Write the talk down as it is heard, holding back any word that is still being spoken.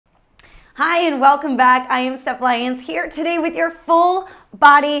Hi and welcome back. I am Steph Lyons here today with your full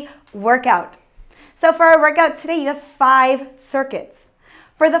body workout. So for our workout today, you have 5 circuits.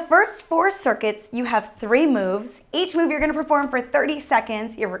 For the first 4 circuits, you have 3 moves. Each move you're going to perform for 30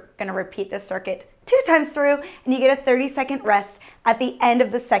 seconds. You're going to repeat this circuit 2 times through, and you get a 30-second rest at the end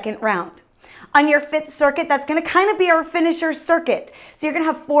of the second round. On your 5th circuit, that's going to kind of be our finisher circuit. So you're going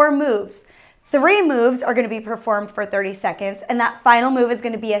to have 4 moves. 3 moves are going to be performed for 30 seconds, and that final move is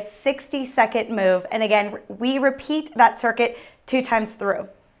going to be a 60-second move. And again, we repeat that circuit 2 times through.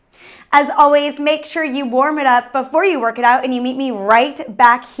 As always, make sure you warm it up before you work it out, and you meet me right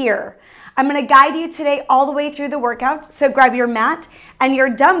back here. I'm going to guide you today all the way through the workout, so grab your mat and your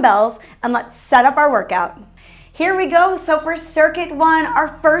dumbbells, and let's set up our workout. Here we go. So for circuit 1,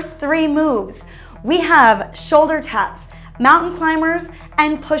 our first 3 moves, we have shoulder taps, mountain climbers,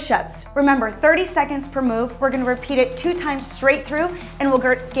 and push-ups. Remember, 30 seconds per move. We're going to repeat it 2 times straight through, and we'll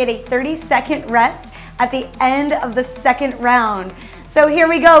get a 30-second rest at the end of the second round. So here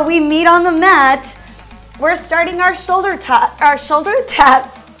we go. We meet on the mat. We're starting our shoulder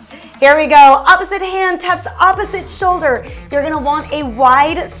taps. Here we go. Opposite hand taps opposite shoulder. You're going to want a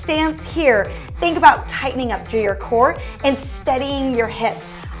wide stance here. Think about tightening up through your core and steadying your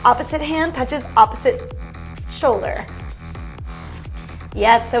hips. Opposite hand touches opposite shoulder.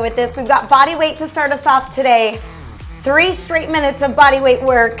 Yes, so with this, we've got body weight to start us off today. 3 straight minutes of body weight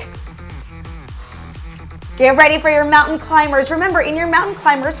work. Get ready for your mountain climbers. Remember, in your mountain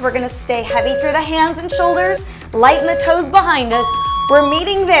climbers, we're gonna stay heavy through the hands and shoulders, lighten the toes behind us. We're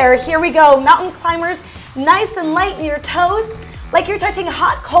meeting there. Here we go. Mountain climbers, nice and light in your toes, like you're touching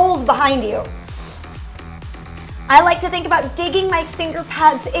hot coals behind you. I like to think about digging my finger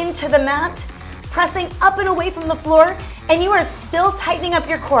pads into the mat, pressing up and away from the floor, and you are still tightening up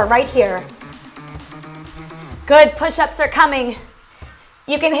your core right here. Good, push-ups are coming.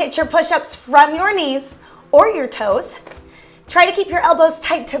 You can hit your push-ups from your knees or your toes. Try to keep your elbows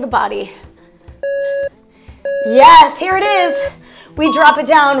tight to the body. Yes, here it is. We drop it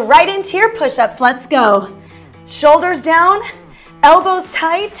down right into your push-ups. Let's go. Shoulders down, elbows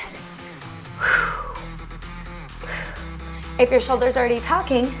tight. If your shoulder's already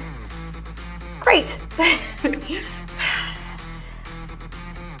talking, great.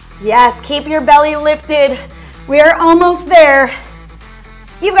 Yes, keep your belly lifted. We are almost there.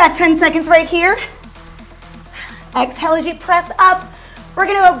 You've got 10 seconds right here. Exhale as you press up. We're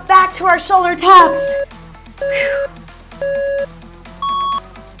gonna go back to our shoulder taps.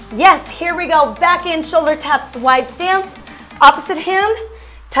 Yes, here we go. Back in shoulder taps, wide stance. Opposite hand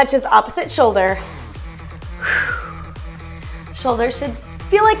touches opposite shoulder. Shoulders should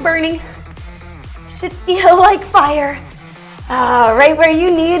feel like burning. Should feel like fire. Right where you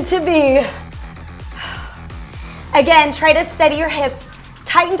need to be. Again, try to steady your hips,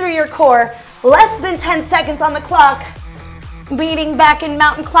 tighten through your core. Less than 10 seconds on the clock. Beating back in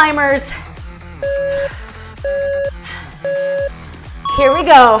mountain climbers. Here we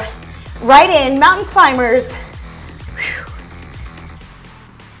go. Right in, mountain climbers.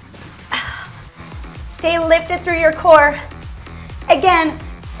 Stay lifted through your core. Again,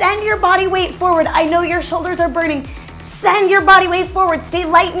 send your body weight forward. I know your shoulders are burning. Send your body weight forward. Stay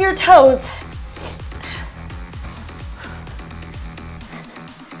light in your toes.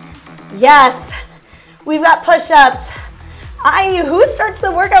 Yes, we've got push-ups. Who starts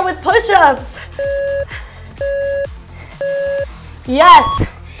the workout with push-ups? Yes,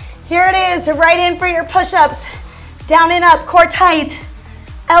 here it is. Right in for your push-ups. Down and up, core tight.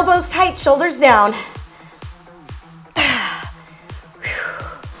 Elbows tight, shoulders down.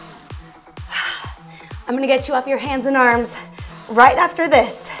 I'm gonna get you off your hands and arms right after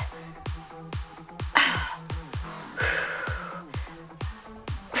this.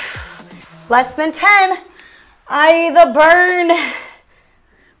 Less than 10. The burn.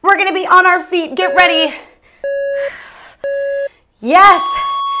 We're gonna be on our feet. Get ready. Yes.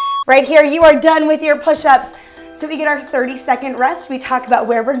 Right here, you are done with your push-ups. So we get our 30-second rest. We talk about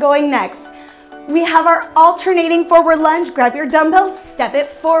where we're going next. We have our alternating forward lunge. Grab your dumbbells, step it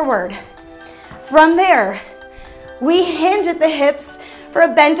forward. From there, we hinge at the hips for a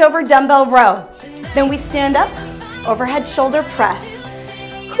bent over dumbbell row. Then we stand up, overhead shoulder press.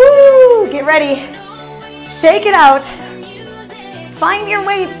 Woo, get ready. Shake it out. Find your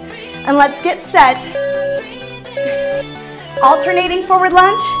weights and let's get set. Alternating forward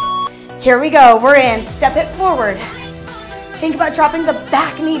lunge. Here we go, we're in. Step it forward. Think about dropping the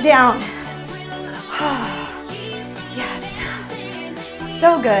back knee down. Yes,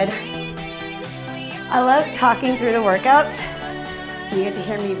 so good. I love talking through the workouts. You get to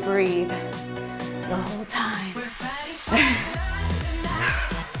hear me breathe the whole time.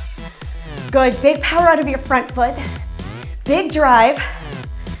 Good, big power out of your front foot. Big drive.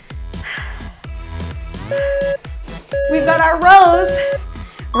 We've got our rows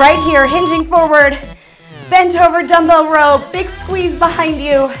right here, hinging forward, bent over dumbbell row, big squeeze behind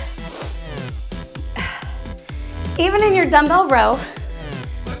you. Even in your dumbbell row,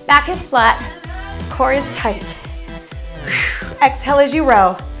 back is flat, core is tight. Exhale as you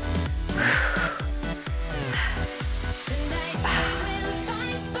row.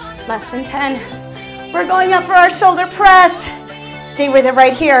 Less than 10. We're going up for our shoulder press. Stay with it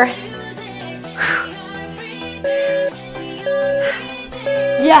right here.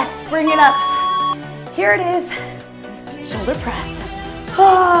 Yes, bring it up. Here it is. Shoulder press.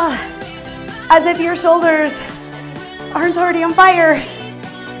 As if your shoulders aren't already on fire.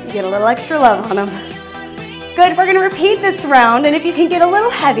 You get a little extra love on them. Good, we're gonna repeat this round, and if you can get a little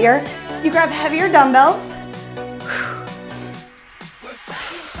heavier, you grab heavier dumbbells.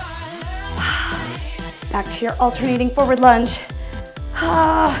 Back to your alternating forward lunge.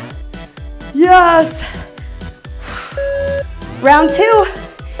 Yes. Round 2,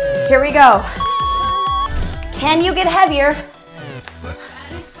 here we go. Can you get heavier?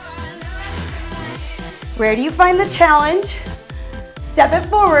 Where do you find the challenge? Step it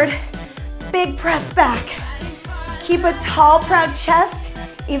forward, big press back. Keep a tall, proud chest,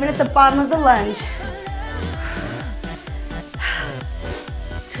 even at the bottom of the lunge.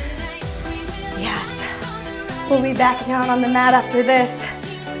 Yes. We'll be back down on the mat after this.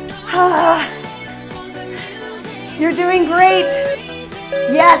 You're doing great.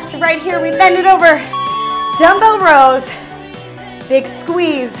 Yes, right here, we bend it over. Dumbbell rows, big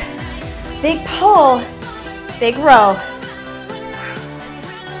squeeze, big pull, big row.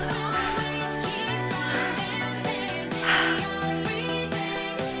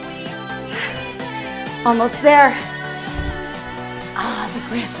 Almost there. The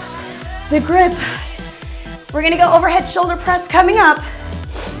grip, the grip. We're gonna go overhead shoulder press coming up.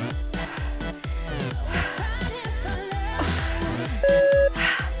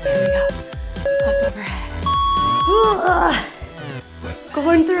 There we go, up overhead.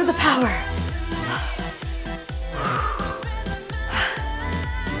 Going through the power.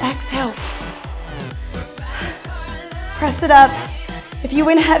 Exhale. Press it up. If you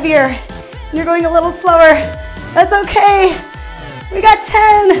went heavier and you're going a little slower, that's okay. We got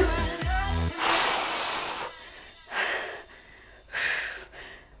 10.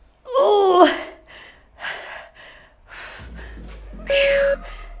 Oh.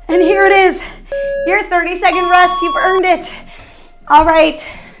 And here it is, your 30-second rest. You've earned it. All right,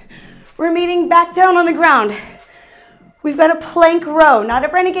 we're meeting back down on the ground. We've got a plank row, not a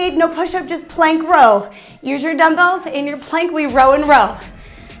renegade, no push-up, just plank row. Use your dumbbells. In your plank, we row and row.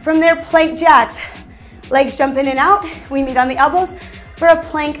 From there, plank jacks. Legs jump in and out. We meet on the elbows for a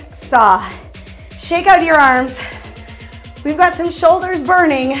plank saw. Shake out your arms. We've got some shoulders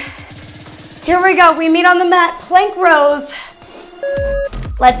burning. Here we go. We meet on the mat, plank rows.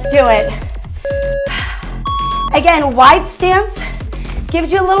 Let's do it. Again, wide stance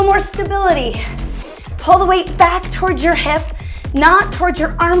gives you a little more stability. Pull the weight back towards your hip, not towards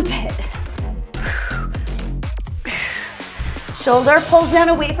your armpit. Shoulder pulls down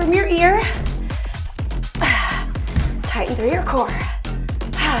away from your ear. Tighten through your core.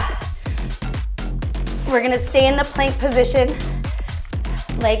 We're gonna stay in the plank position.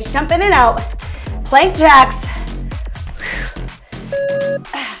 Legs jump in and out. Plank jacks.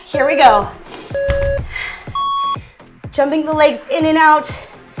 Here we go. Jumping the legs in and out.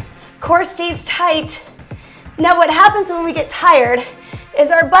 Core stays tight. Now what happens when we get tired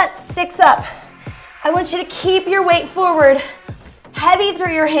is our butt sticks up. I want you to keep your weight forward, heavy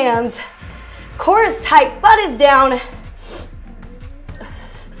through your hands. Core is tight, butt is down.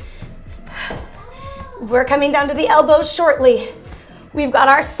 We're coming down to the elbows shortly. We've got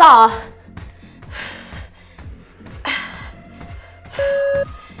our saw.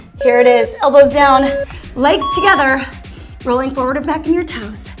 Here it is, elbows down, legs together, rolling forward and back in your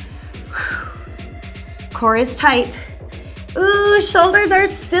toes. Core is tight. Ooh, shoulders are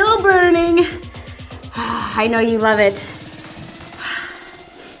still burning. I know you love it.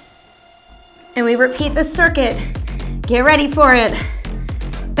 And we repeat the circuit. Get ready for it.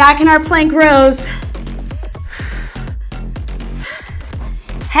 Back in our plank rows.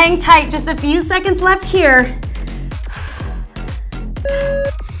 Hang tight, just a few seconds left here.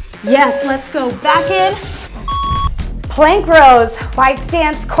 Yes, let's go. Back in. Plank rows, wide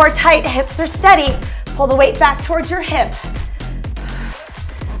stance, core tight, hips are steady. Pull the weight back towards your hip.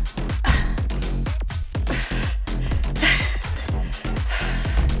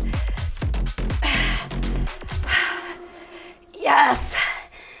 Yes.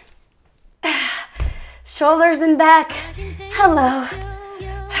 Shoulders and back. Hello.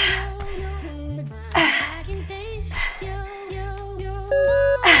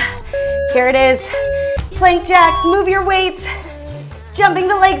 Here it is. Plank jacks, move your weights. Jumping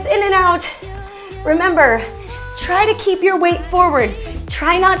the legs in and out. Remember, try to keep your weight forward.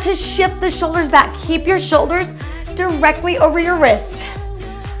 Try not to shift the shoulders back. Keep your shoulders directly over your wrist.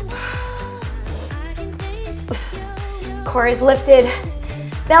 Core is lifted.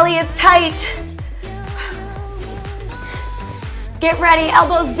 Belly is tight. Get ready,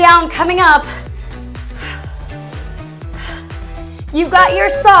 elbows down, coming up. You've got your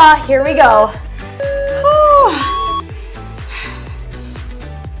saw, here we go. Whew.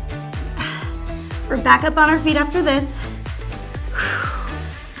 We're back up on our feet after this.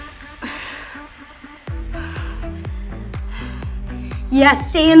 Yes,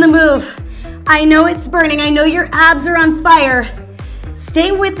 stay in the move. I know it's burning, I know your abs are on fire.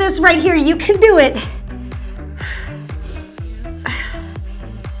 Stay with this right here, you can do it.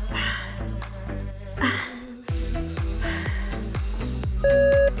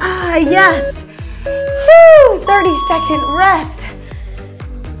 Yes. Woo, 30-second rest.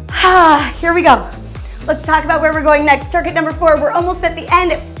 Here we go. Let's talk about where we're going next. Circuit number 4. We're almost at the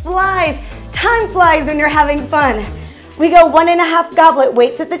end. It flies. Time flies when you're having fun. We go 1.5 goblet,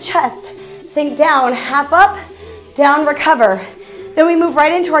 weights at the chest. Sink down, half up, down, recover. Then we move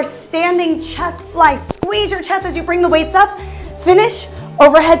right into our standing chest fly. Squeeze your chest as you bring the weights up. Finish,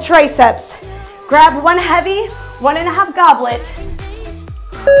 overhead triceps. Grab one heavy, 1.5 goblet.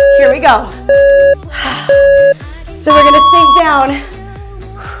 Here we go. So we're gonna sink down,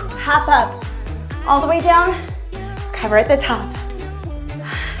 half up, all the way down, cover at the top.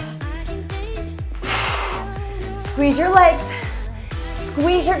 Squeeze your legs,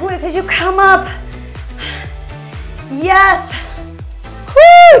 squeeze your glutes as you come up. Yes.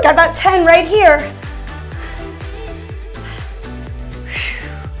 Woo, got about 10 right here.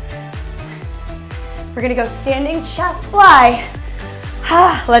 We're gonna go standing chest fly.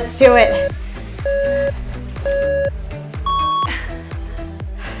 Let's do it.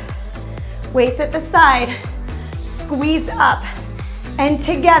 Weights at the side, squeeze up and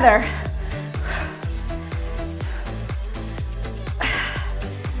together.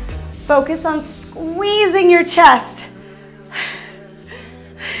 Focus on squeezing your chest.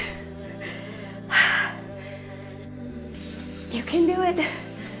 You can do it.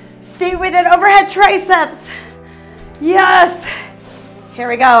 Stay with it, overhead triceps. Yes. Here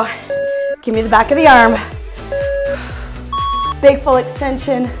we go. Give me the back of the arm. Big full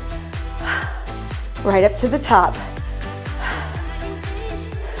extension. Right up to the top.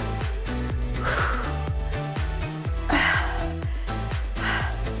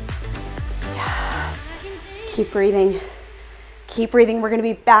 Yes. Keep breathing. Keep breathing. We're going to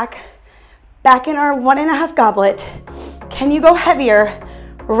be back in our 1.5 goblet. Can you go heavier?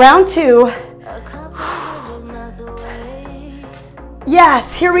 Round 2.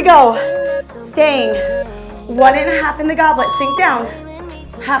 Yes, here we go. Staying. 1.5 in the goblet. Sink down.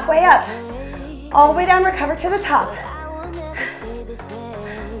 Halfway up. All the way down, recover to the top.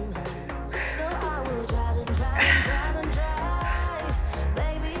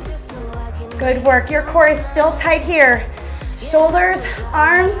 Good work. Your core is still tight here. Shoulders,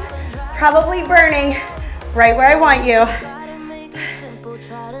 arms, probably burning right where I want you.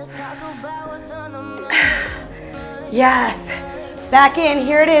 Yes. Back in.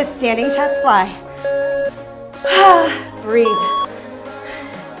 Here it is. Standing chest fly. Breathe.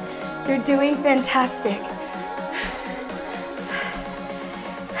 You're doing fantastic.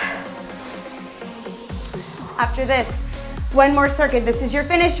 After this, one more circuit. This is your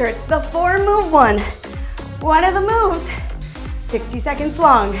finisher. It's the 4-move one. One of the moves, 60 seconds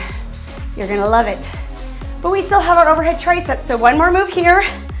long. You're gonna love it. But we still have our overhead triceps, so one more move here.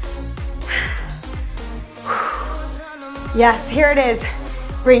 Yes, here it is.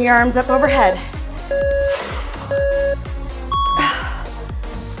 Bring your arms up overhead.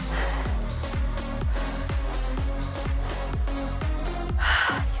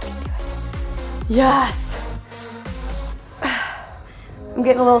 Yes. I'm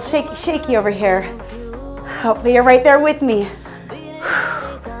getting a little shaky over here. Hopefully you're right there with me.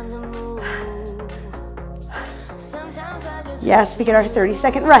 Yes, we get our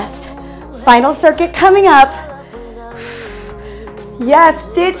 30-second rest. Final circuit coming up. Yes,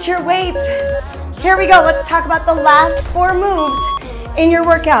 ditch your weights. Here we go. Let's talk about the last 4 moves in your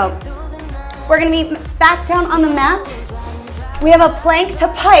workout. We're going to be back down on the mat. We have a plank to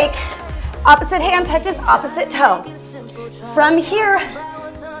pike. Opposite hand touches opposite toe. From here,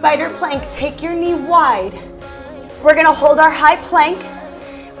 spider plank, take your knee wide. We're gonna hold our high plank.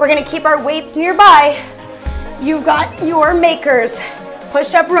 We're gonna keep our weights nearby. You've got your makers.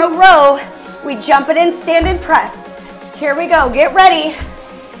 Push up, row, row. We jump it in, stand and press. Here we go, get ready.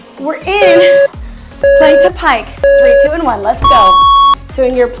 We're in plank to pike. 3, 2, and 1, let's go. So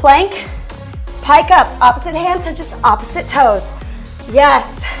in your plank, pike up, opposite hand touches opposite toes.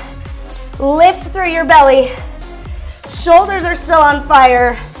 Yes. Lift through your belly. Shoulders are still on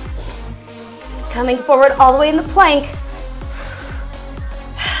fire. Coming forward all the way in the plank.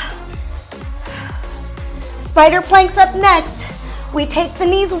 Spider planks up next. We take the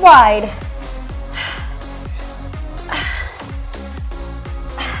knees wide.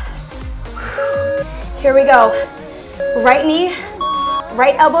 Here we go. Right knee,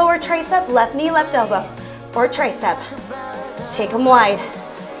 right elbow or tricep, left knee, left elbow or tricep. Take them wide.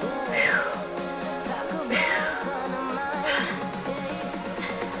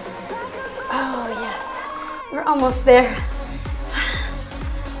 Oh yes, we're almost there.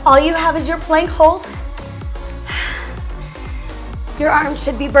 All you have is your plank hold. Your arms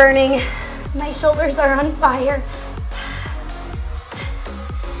should be burning. My shoulders are on fire.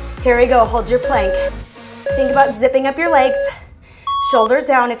 Here we go, hold your plank. Think about zipping up your legs, shoulders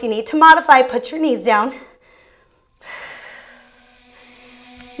down. If you need to modify, put your knees down.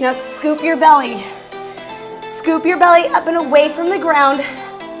 Now scoop your belly. Scoop your belly up and away from the ground.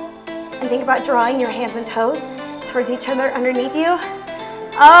 And think about drawing your hands and toes towards each other underneath you.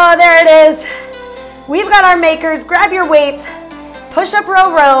 Oh, there it is. We've got our makers. Grab your weights. Push up,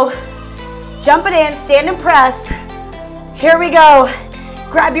 row, row. Jump it in, stand and press. Here we go.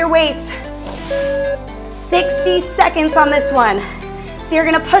 Grab your weights. 60 seconds on this one. So you're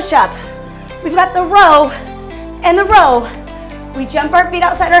gonna push up. We've got the row and the row. We jump our feet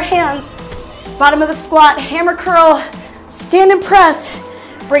outside our hands. Bottom of the squat, hammer curl, stand and press.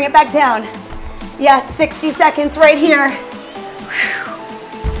 Bring it back down. Yes, 60 seconds right here.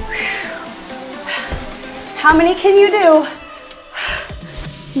 How many can you do?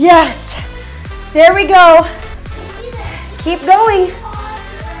 Yes. There we go. Keep going.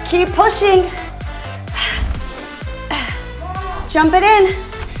 Keep pushing. Jump it in.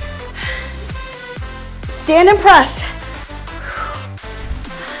 Stand and press.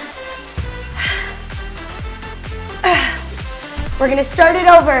 We're gonna start it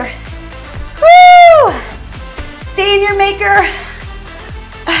over. Woo! Stay in your maker.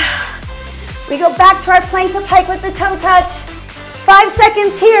 We go back to our plank to pike with the toe touch. 5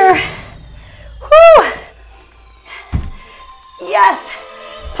 seconds here. Woo! Yes.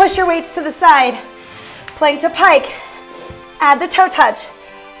 Push your weights to the side. Plank to pike. Add the toe touch.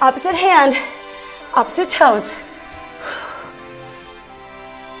 Opposite hand, opposite toes.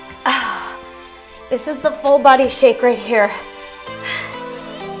 This is the full body shake right here.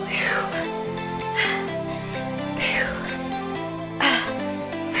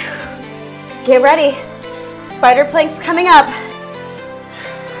 Get ready. Spider planks coming up.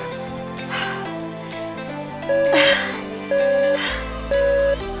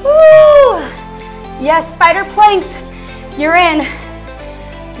 Woo! Yes, spider planks. You're in.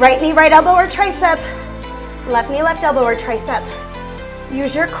 Right knee, right elbow or tricep. Left knee, left elbow or tricep.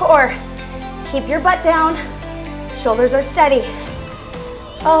 Use your core. Keep your butt down. Shoulders are steady.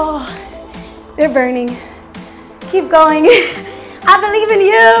 Oh, they're burning. Keep going. I believe in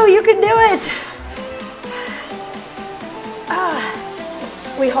you. You can do it.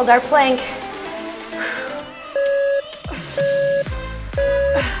 We hold our plank.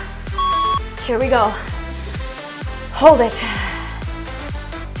 Here we go. Hold it.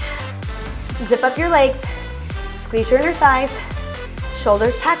 Zip up your legs. Squeeze your inner thighs.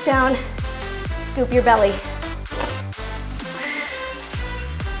 Shoulders packed down. Scoop your belly.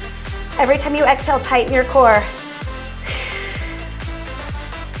 Every time you exhale, tighten your core.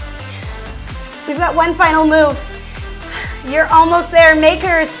 We've got one final move. You're almost there,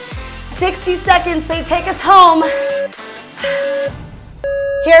 makers. 60 seconds, they take us home.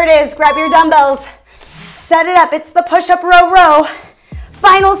 Here it is, grab your dumbbells. Set it up, it's the push-up row row.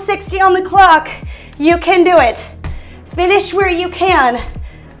 Final 60 on the clock. You can do it. Finish where you can.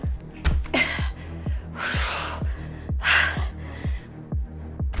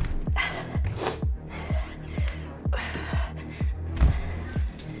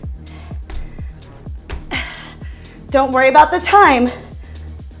 Don't worry about the time.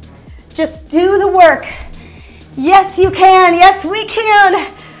 Just do the work. Yes, you can. Yes, we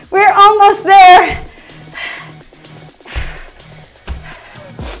can. We're almost there.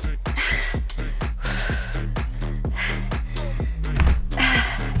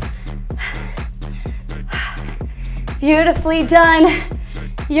 Beautifully done.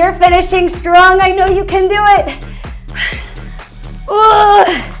 You're finishing strong. I know you can do it.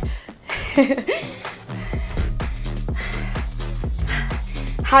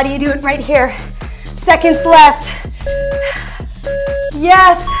 How do you do it right here? Seconds left.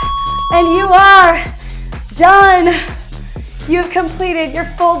 Yes, and you are done. You've completed your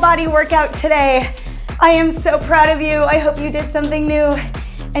full body workout today. I am so proud of you. I hope you did something new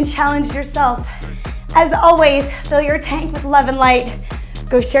and challenged yourself. As always, fill your tank with love and light.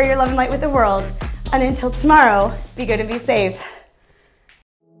 Go share your love and light with the world. And until tomorrow, be good and be safe.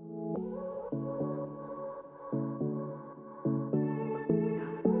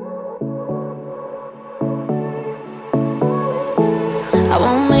 I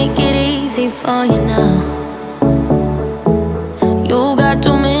won't make it easy for you now. You got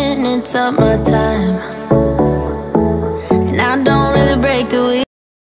 2 minutes of my time.